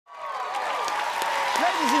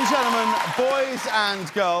Ladies and gentlemen, boys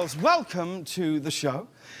and girls, welcome to the show.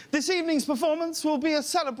 This evening's performance will be a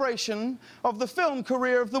celebration of the film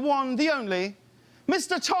career of the one, the only,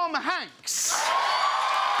 Mr. Tom Hanks.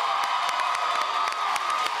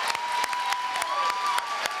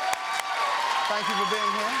 Thank you for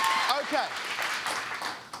being here. Okay.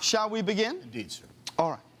 Shall we begin? Indeed, sir.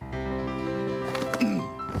 All right.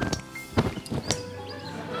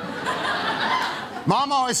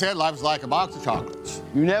 Mom always said life's like a box of chocolates.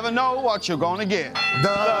 You never know what you're gonna get.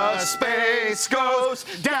 The space goes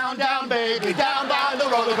down, down, baby, down by the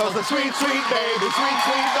roller coaster. Sweet, sweet baby, sweet,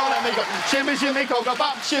 sweet, don't let me go. Shimmy, shimmy, cocoa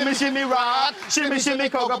pop, shimmy, shimmy, rock. Shimmy, shimmy,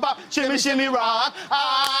 cocoa pop, shimmy, shimmy, rock.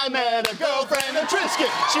 I met a girlfriend, a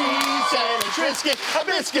Trisket. She said a Trisket, a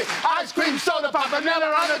biscuit, ice cream, soda pop,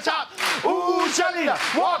 vanilla on the top. Ooh, Shalina,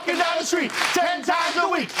 walking down the street 10 times a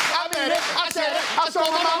week. I meant it, I said it, I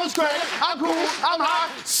stole my mama's credit. I'm cool, I'm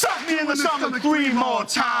hot, suck me in the stomach 3 more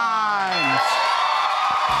times.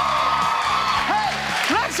 Hey,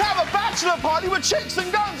 let's have a bachelor party with chicks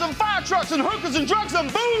and guns and fire trucks and hookers and drugs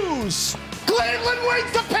and booze. Cleveland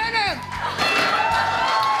waits to pin him!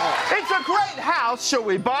 It's a great house. Shall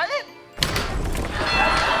we buy it?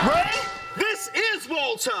 Ready? This is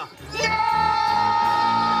Walter. Yeah!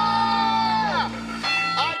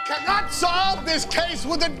 I cannot solve this case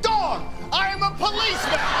with a dog. I am a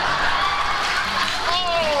policeman.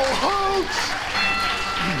 Oh, hooch!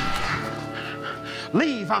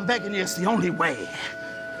 Leave, I'm begging you, it's the only way.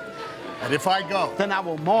 And if I go? Then I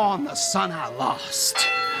will mourn the son I lost.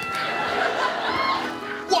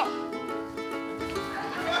 What?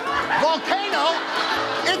 Volcano?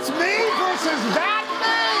 It's me versus that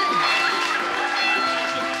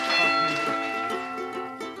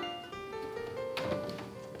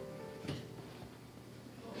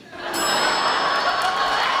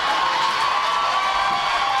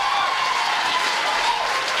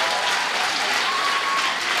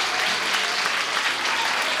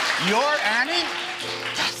You're Annie?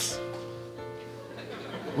 Yes.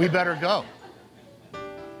 We better go.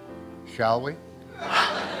 Shall we? This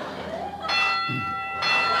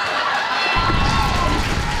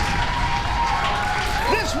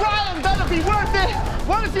Ryan better be worth it.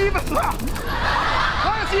 What does he even look?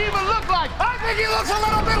 What does he even look like? I think he looks a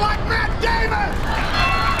little bit like Matt Damon!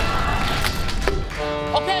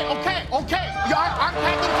 Okay. I'm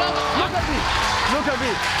Captain Phillips. Look at me. Look at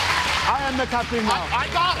me. I am the captain now. I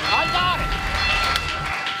got it.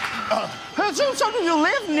 So do you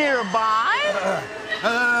live nearby?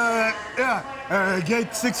 Yeah,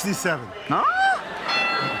 gate 67. Huh?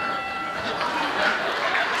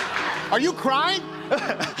 Are you crying? Are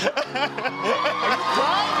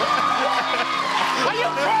you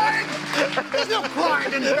crying? There's no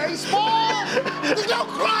crying in baseball. There's no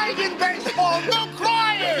crying in baseball. No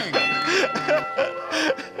crying.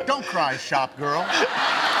 Don't cry, shop girl.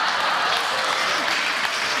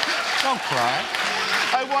 Don't cry.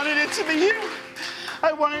 I wanted it to be you.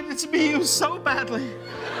 I wanted it to be you so badly.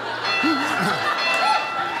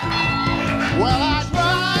 Well, I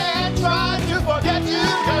try to forget you,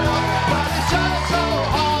 girl, but it's just so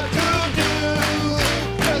hard to do.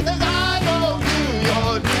 'Cause as I know you,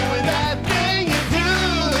 you're doing that thing you do.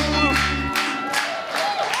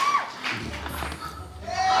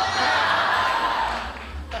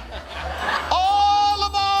 All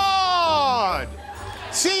aboard!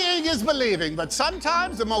 Seeing is believing, but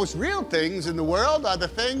sometimes the most real things in the world are the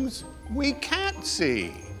things we can't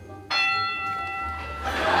see.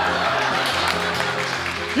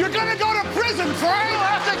 You're gonna go to prison, Frank! You'll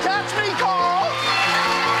have to catch me, Carl!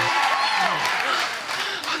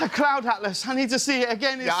 The Cloud Atlas, I need to see it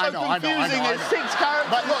again. It's Yeah, so I know. confusing. It's 6 characters.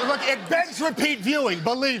 But look, it begs repeat viewing.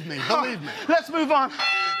 Believe me. Let's move on.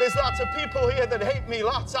 There's lots of people here that hate me.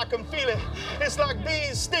 Lots, I can feel it. It's like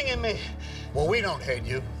bees stinging me. Well, we don't hate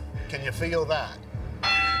you. Can you feel that?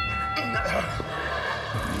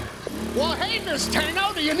 Well, hey, Miss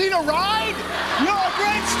Tano, do you need a ride? You're a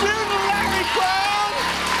great student, Larry Crown!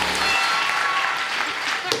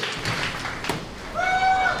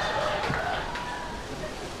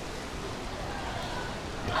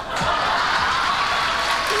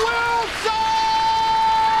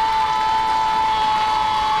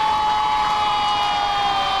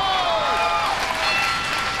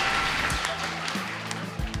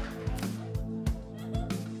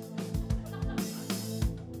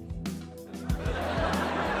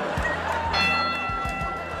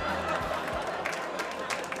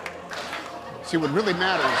 See, what really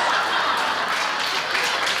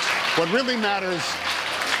matters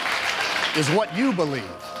is what you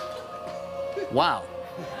believe. Wow.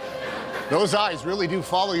 Those eyes really do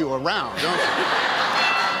follow you around, don't they?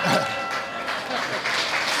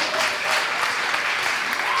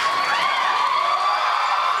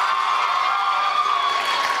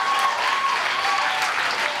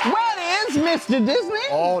 Mr. Disney?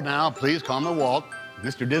 Oh, now, please calm the Walt.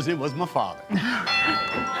 Mr. Disney was my father.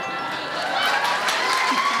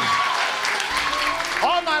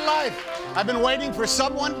 All my life, I've been waiting for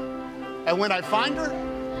someone, and when I find her,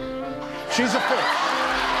 she's a fish.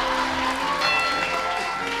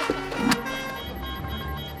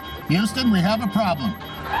 Houston, we have a problem.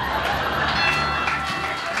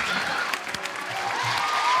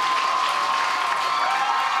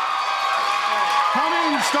 Come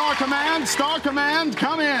in, Star Command. Star Command,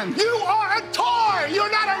 come in. You are a toy!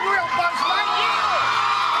 You're not a real Buzzman!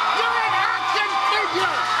 You're an action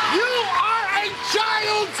figure! You are a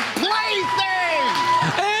child's plaything!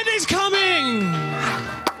 And he's coming!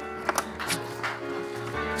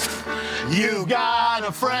 You got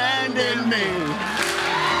a friend in me.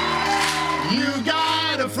 You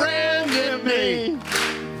got a friend in me.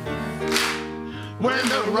 When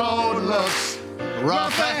the road looks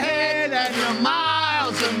rough ahead and you're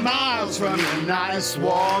miles and miles from your nice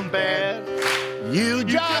warm bed, you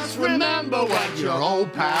just remember what your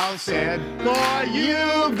old pal said. Boy,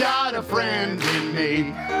 you've got a friend in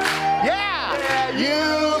me. Yeah,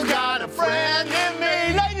 you've got a friend in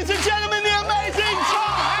me. Ladies and gentlemen, the amazing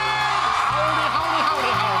Tom Hanks! Howdy, howdy,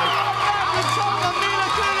 howdy, howdy. The Tom and Mila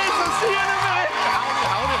Kunis. I'll see you in a minute. Howdy,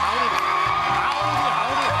 howdy, howdy. Howdy,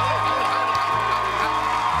 howdy, howdy.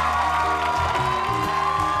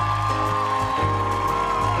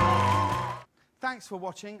 Thanks for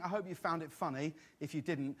watching. I hope you found it funny. If you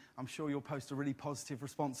didn't, I'm sure you'll post a really positive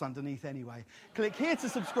response underneath anyway. Click here to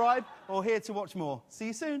subscribe or here to watch more. See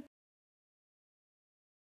you soon.